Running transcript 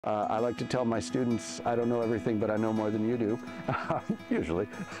I like to tell my students I don't know everything, but I know more than you do, usually,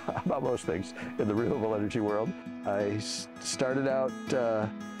 about most things in the renewable energy world. I started out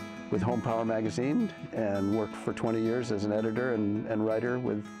with Home Power magazine and worked for 20 years as an editor and writer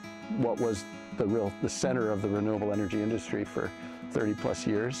with what was the center of the renewable energy industry for 30 plus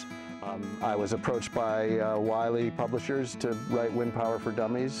years. I was approached by Wiley publishers to write Wind Power for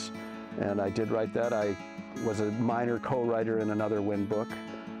Dummies, and I did write that. I was a minor co-writer in another wind book.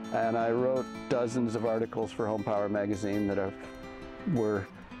 And I wrote dozens of articles for Home Power magazine that were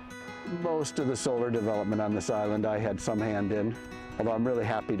most of the solar development on this island I had some hand in. Although I'm really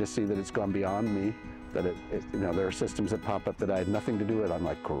happy to see that it's gone beyond me, that there are systems that pop up that I had nothing to do with. I'm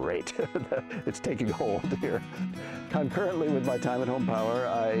like, great, it's taking hold here. Concurrently with my time at Home Power,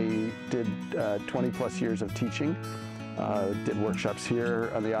 I did 20 plus years of teaching. Did workshops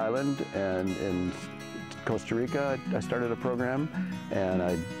here on the island and in Costa Rica. I started a program, and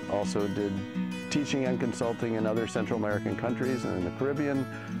I also did teaching and consulting in other Central American countries and in the Caribbean.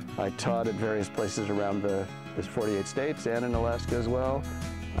 I taught at various places around the 48 states and in Alaska as well,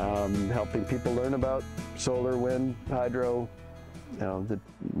 helping people learn about solar, wind, hydro, the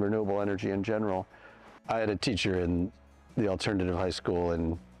renewable energy in general. I had a teacher in the alternative high school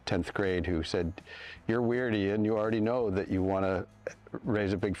in 10th grade who said, "You're weird, Ian, you already know that you want to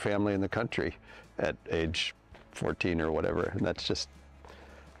raise a big family in the country at age 14 or whatever." And that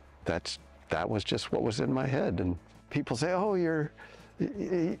was just what was in my head. And people say, "Oh, you're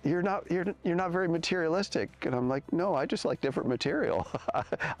not very materialistic." And I'm like, no, I just like different material.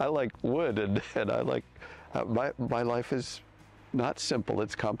 I like wood, and I like my life is not simple,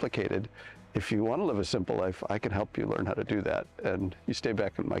 it's complicated. If you want to live a simple life, I can help you learn how to do that. And you stay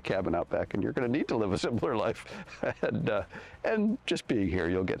back in my cabin out back, and you're going to need to live a simpler life. And just being here,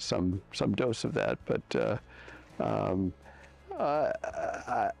 you'll get some dose of that. But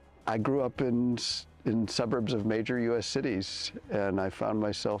I grew up in suburbs of major U.S. cities, and I found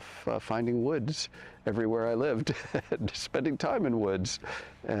myself finding woods everywhere I lived, and spending time in woods,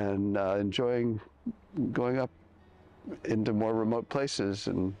 and enjoying going up into more remote places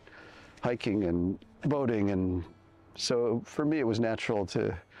and hiking and boating. And so for me, it was natural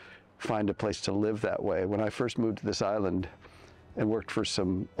to find a place to live that way. When I first moved to this island and worked for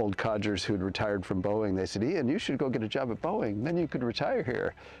some old codgers who'd retired from Boeing, they said, "Ian, you should go get a job at Boeing, then you could retire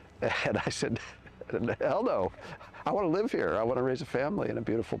here." And I said, hell no, I want to live here. I want to raise a family in a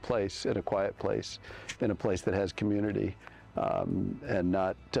beautiful place, in a quiet place, in a place that has community, and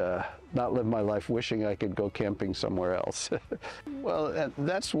not live my life wishing I could go camping somewhere else. Well,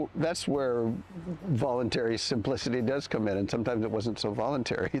 that's where voluntary simplicity does come in, and sometimes it wasn't so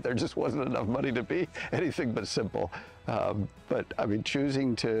voluntary. There just wasn't enough money to be anything but simple. But I mean,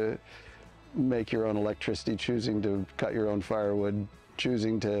 choosing to make your own electricity, choosing to cut your own firewood,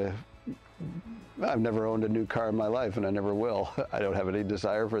 choosing to I've never owned a new car in my life, and I never will. I don't have any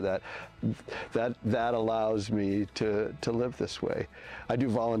desire for that. That allows me to live this way. I do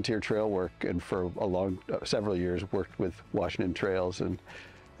volunteer trail work, and for several years worked with Washington Trails, and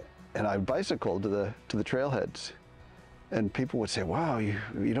I bicycled to the trailheads. And people would say, "Wow,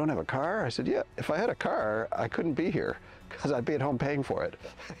 you don't have a car?" I said, "Yeah, if I had a car, I couldn't be here, because I'd be at home paying for it."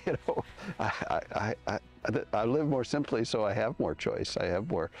 I live more simply, so I have more choice. I have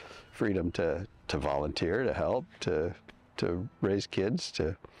more freedom to volunteer, to help, to raise kids,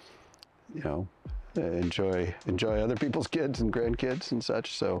 to enjoy other people's kids and grandkids and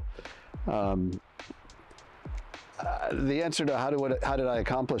such. So the answer to how did I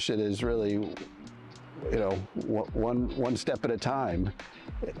accomplish it is really, one step at a time.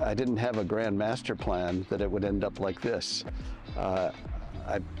 I didn't have a grand master plan that it would end up like this. I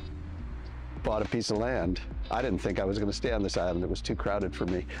bought a piece of land. I didn't think I was going to stay on this island. It was too crowded for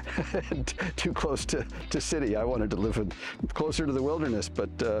me, too close to city. I wanted to live closer to the wilderness,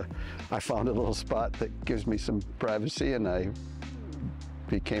 but I found a little spot that gives me some privacy, and I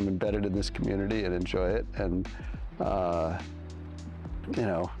became embedded in this community and enjoy it. And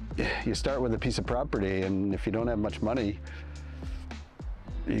you start with a piece of property, and if you don't have much money,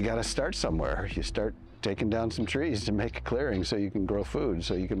 you got to start somewhere. You start taking down some trees to make a clearing so you can grow food,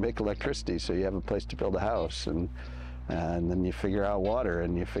 so you can make electricity, so you have a place to build a house, and then you figure out water,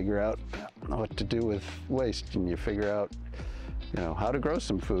 and you figure out what to do with waste, and you figure out how to grow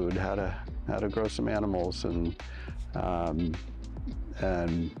some food, how to grow some animals, and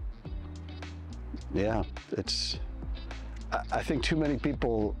yeah, I think too many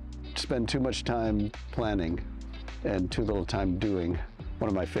people spend too much time planning and too little time doing. one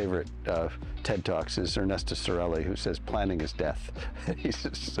of my favorite TED Talks is Ernesto Sorelli, who says planning is death. He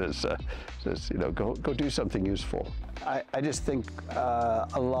says, you know, go do something useful. I just think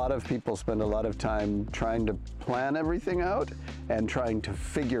a lot of people spend a lot of time trying to plan everything out and trying to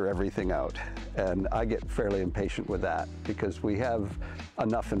figure everything out. And I get fairly impatient with that because we have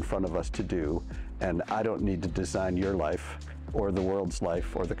enough in front of us to do, and I don't need to design your life or the world's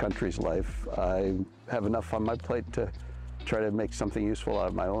life or the country's life. I have enough on my plate to try to make something useful out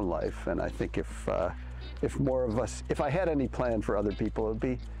of my own life. And I think if more of us, if I had any plan for other people, it would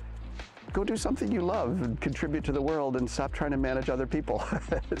be go do something you love and contribute to the world and stop trying to manage other people.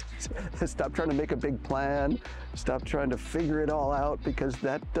 Stop trying to make a big plan. Stop trying to figure it all out, because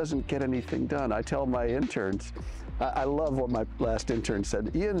that doesn't get anything done. I tell my interns, I love what my last intern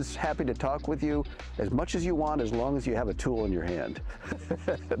said. Ian's happy to talk with you as much as you want, as long as you have a tool in your hand.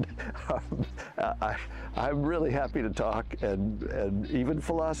 I'm really happy to talk and even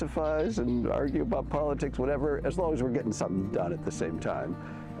philosophize and argue about politics, whatever, as long as we're getting something done at the same time.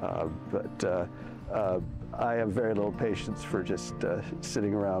 But I have very little patience for just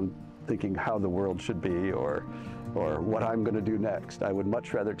sitting around thinking how the world should be or what I'm going to do next. I would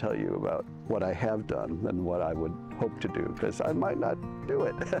much rather tell you about what I have done than what I would hope to do, because I might not do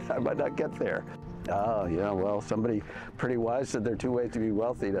it. I might not get there. Oh, yeah, well, somebody pretty wise said there are two ways to be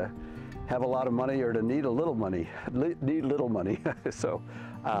wealthy: to have a lot of money or to need a little money. Need little money. So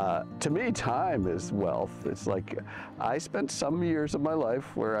to me, time is wealth. It's like I spent some years of my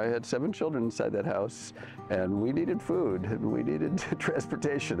life where I had 7 children inside that house, and we needed food, and we needed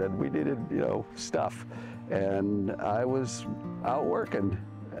transportation, and we needed, you know, stuff. And I was out working,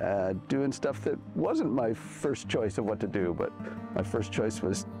 doing stuff that wasn't my first choice of what to do, but my first choice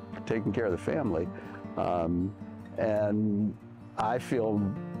was taking care of the family. And I feel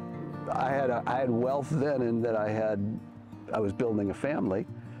I had wealth then in that I was building a family,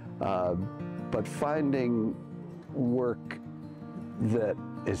 but finding work that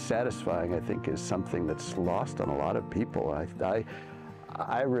is satisfying, I think, is something that's lost on a lot of people.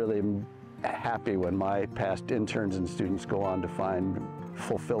 I really am happy when my past interns and students go on to find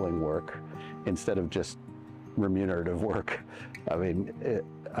fulfilling work instead of just remunerative work. I mean,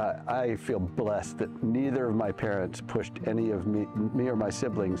 I feel blessed that neither of my parents pushed any of me or my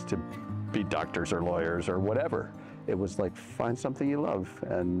siblings to be doctors or lawyers or whatever. It was like, find something you love.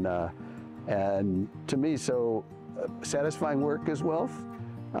 And to me, so satisfying work is wealth.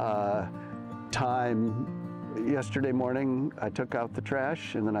 Time. Yesterday morning, I took out the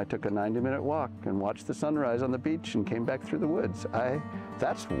trash, and then I took a 90-minute walk and watched the sunrise on the beach and came back through the woods.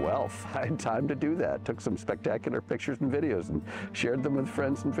 That's wealth. I had time to do that. Took some spectacular pictures and videos and shared them with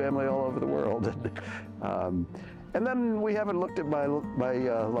friends and family all over the world. And then we haven't looked at my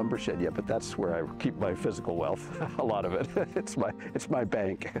lumber shed yet, but that's where I keep my physical wealth. A lot of it. It's my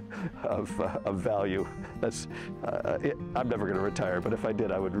bank of value. I'm never going to retire, but if I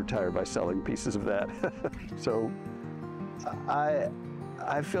did, I would retire by selling pieces of that. So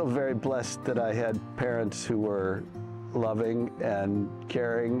I feel very blessed that I had parents who were loving and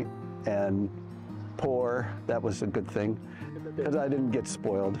caring and poor. That was a good thing, because I didn't get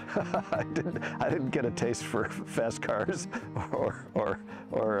spoiled. I didn't get a taste for fast cars or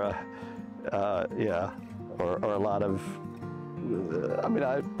a lot of. I mean,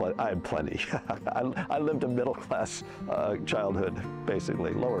 I had plenty. I lived a middle-class childhood,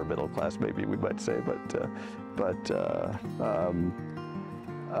 basically lower middle class, maybe we might say, but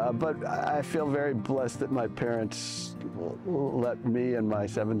I feel very blessed that my parents let me and my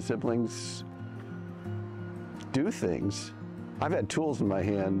 7 siblings do things. I've had tools in my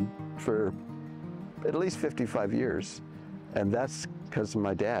hand for at least 55 years, and that's because of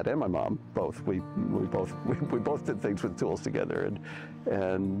my dad and my mom, both. We both did things with tools together,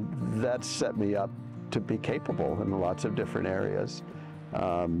 and that set me up to be capable in lots of different areas.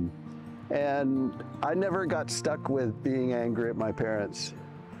 And I never got stuck with being angry at my parents.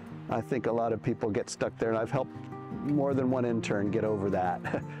 I think a lot of people get stuck there, and I've helped more than one intern get over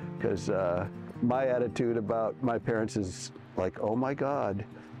that, because my attitude about my parents is like, oh my God,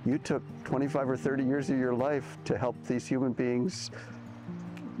 you took 25 or 30 years of your life to help these human beings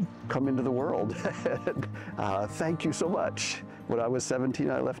come into the world. Thank you so much. When I was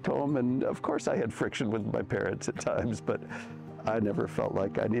 17, I left home, and of course I had friction with my parents at times, but I never felt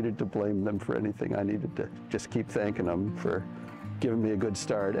like I needed to blame them for anything. I needed to just keep thanking them for giving me a good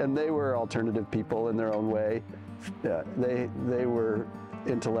start. And they were alternative people in their own way. They were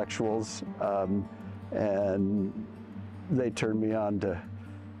intellectuals, and they turned me on to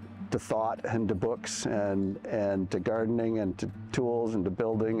thought and to books and to gardening and to tools and to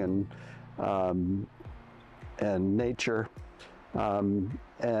building and nature.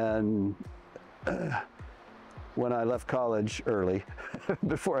 And when I left college early,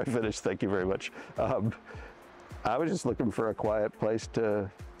 before I finished, thank you very much, I was just looking for a quiet place to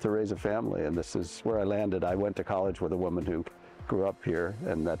raise a family, and this is where I landed. I went to college with a woman who grew up here,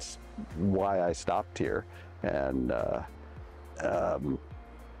 and that's why I stopped here, and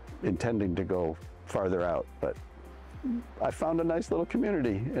intending to go farther out. But I found a nice little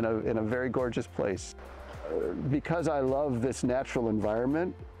community in a very gorgeous place. Because I love this natural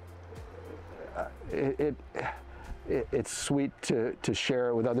environment, it's sweet to share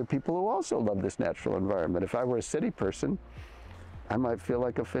it with other people who also love this natural environment. If I were a city person, I might feel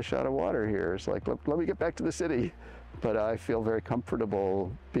like a fish out of water here. It's like, let me get back to the city. But I feel very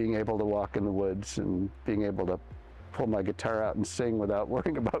comfortable being able to walk in the woods and being able to pull my guitar out and sing without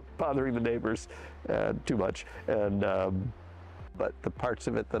worrying about bothering the neighbors too much. And but the parts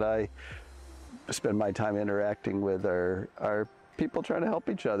of it that I spend my time interacting with are people trying to help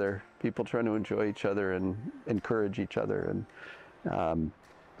each other, people trying to enjoy each other and encourage each other. And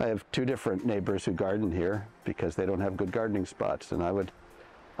I have two different neighbors who garden here because they don't have good gardening spots, and I would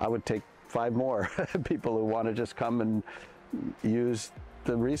take 5 more people who want to just come and use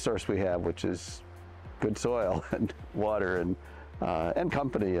the resource we have, which is good soil and water and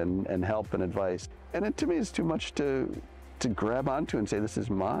company and help and advice. And it, to me, is too much to grab onto and say, this is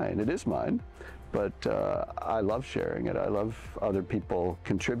mine. It is mine, but I love sharing it. I love other people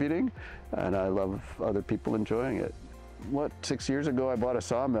contributing, and I love other people enjoying it. 6 years ago, I bought a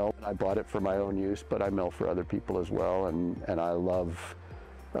sawmill. I bought it for my own use, but I mill for other people as well, and I love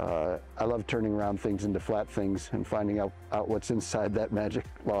turning around things into flat things and finding out what's inside that magic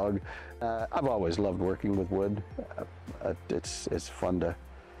log. I've always loved working with wood. It's fun to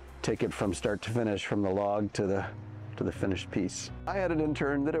take it from start to finish, from the log to the finished piece. I had an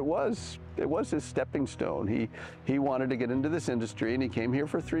intern that it was his stepping stone. He wanted to get into this industry, and he came here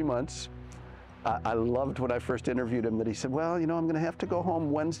for 3 months. I loved when I first interviewed him that he said, well, you know, I'm going to have to go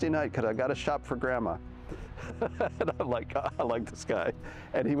home Wednesday night because I got to shop for Grandma. And I'm like, oh, I like this guy.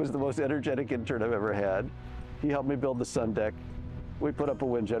 And he was the most energetic intern I've ever had. He helped me build the sun deck. We put up a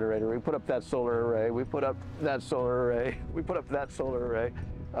wind generator. We put up that solar array. We put up that solar array. We put up that solar array.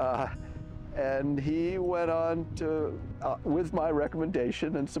 And he went on to, with my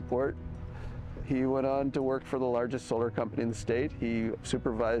recommendation and support, he went on to work for the largest solar company in the state. He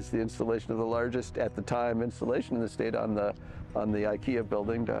supervised the installation of the largest, at the time, installation in the state on the IKEA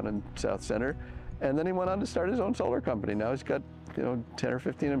building down in South Center. And then he went on to start his own solar company. Now he's got, 10 or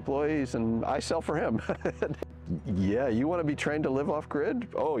 15 employees, and I sell for him. Yeah, you want to be trained to live off grid?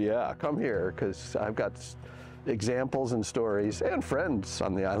 Oh yeah, come here, because I've got examples and stories, and friends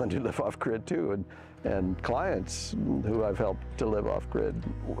on the island who live off grid too, and clients who I've helped to live off grid.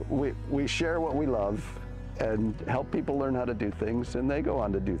 We share what we love and help people learn how to do things, and they go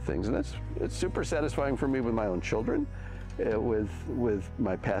on to do things. And it's super satisfying for me with my own children, with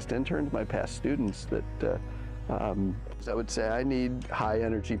my past interns, my past students, that I would say I need high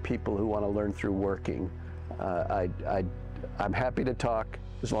energy people who want to learn through working. I'm happy to talk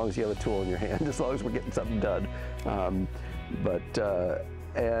as long as you have a tool in your hand, as long as we're getting something done.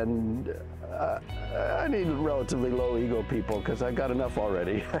 I need relatively low ego people because I've got enough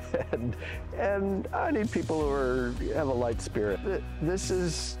already. and I need people who have a light spirit. This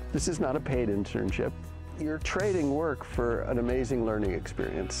is not a paid internship. You're trading work for an amazing learning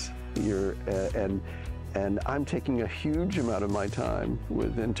experience. And I'm taking a huge amount of my time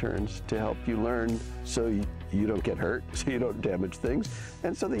with interns to help you learn so you don't get hurt, so you don't damage things,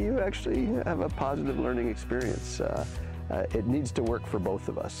 and so that you actually have a positive learning experience. It needs to work for both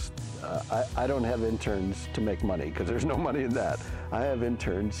of us. I don't have interns to make money, because there's no money in that. I have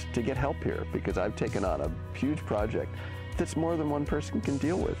interns to get help here, because I've taken on a huge project that's more than one person can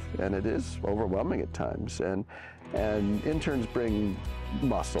deal with, and it is overwhelming at times. And interns bring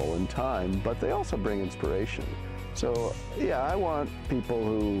muscle and time, but they also bring inspiration. So yeah, I want people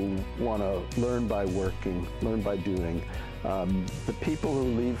who want to learn by working, learn by doing. The people who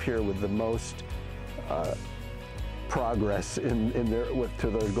leave here with the most progress to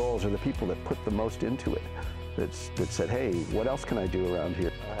their goals are the people that put the most into it. That said, hey, what else can I do around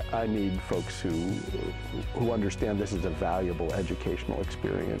here? I need folks who understand this is a valuable educational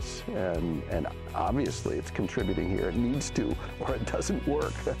experience, and obviously it's contributing here. It needs to, or it doesn't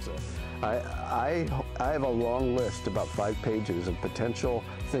work. I have a long list, about 5 pages, of potential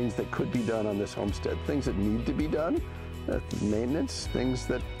things that could be done on this homestead, things that need to be done, maintenance, things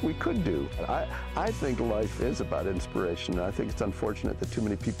that we could do. I think life is about inspiration. I think it's unfortunate that too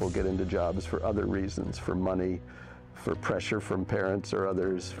many people get into jobs for other reasons, for money, for pressure from parents or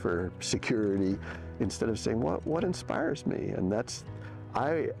others, for security, instead of saying, what inspires me? And that's,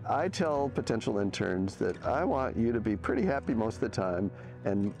 I tell potential interns that I want you to be pretty happy most of the time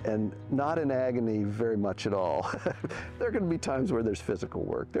and not in agony very much at all. There are going to be times where there's physical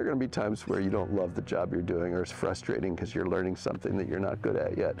work. There are going to be times where you don't love the job you're doing, or it's frustrating because you're learning something that you're not good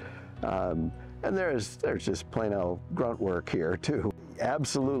at yet. And there's just plain old grunt work here too.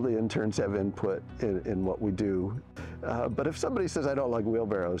 Absolutely, interns have input in what we do. But if somebody says, I don't like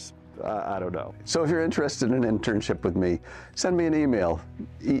wheelbarrows, I don't know. So if you're interested in an internship with me, send me an email,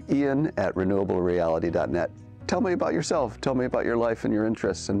 ian@renewablereality.net. Tell me about yourself. Tell me about your life and your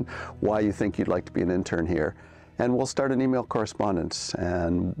interests and why you think you'd like to be an intern here. And we'll start an email correspondence,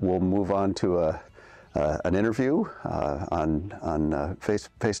 and we'll move on to an interview on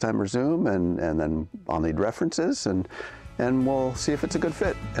FaceTime or Zoom, and then I'll need references, and we'll see if it's a good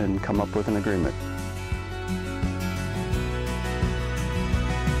fit and come up with an agreement.